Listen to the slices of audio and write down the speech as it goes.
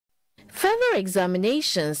Further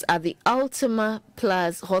examinations at the Ultima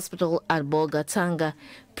Plus Hospital at Bolgatanga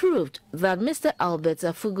proved that Mr. Albert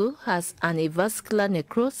Afugu has an avascular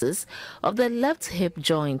necrosis of the left hip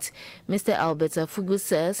joint. Mr. Albert Afugu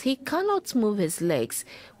says he cannot move his legs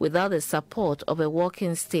without the support of a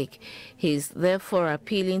walking stick. He is therefore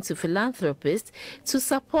appealing to philanthropists to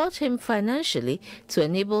support him financially to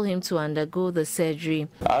enable him to undergo the surgery.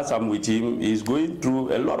 As I'm with him, he's going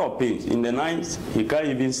through a lot of pain. In the night, he can't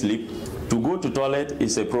even sleep. To go to toilet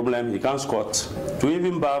is a problem. He can't squat. To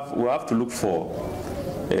even bath, we have to look for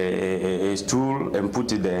a stool and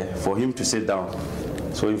put it there for him to sit down.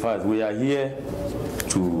 So in fact, we are here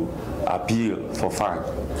to appeal for funds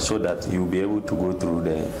so that he will be able to go through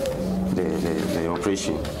the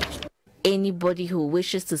operation. Anybody who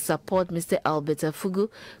wishes to support Mr. Albert Afugu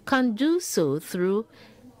can do so through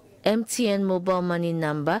MTN mobile money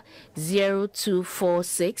number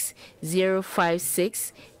 0246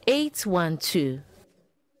 056 812.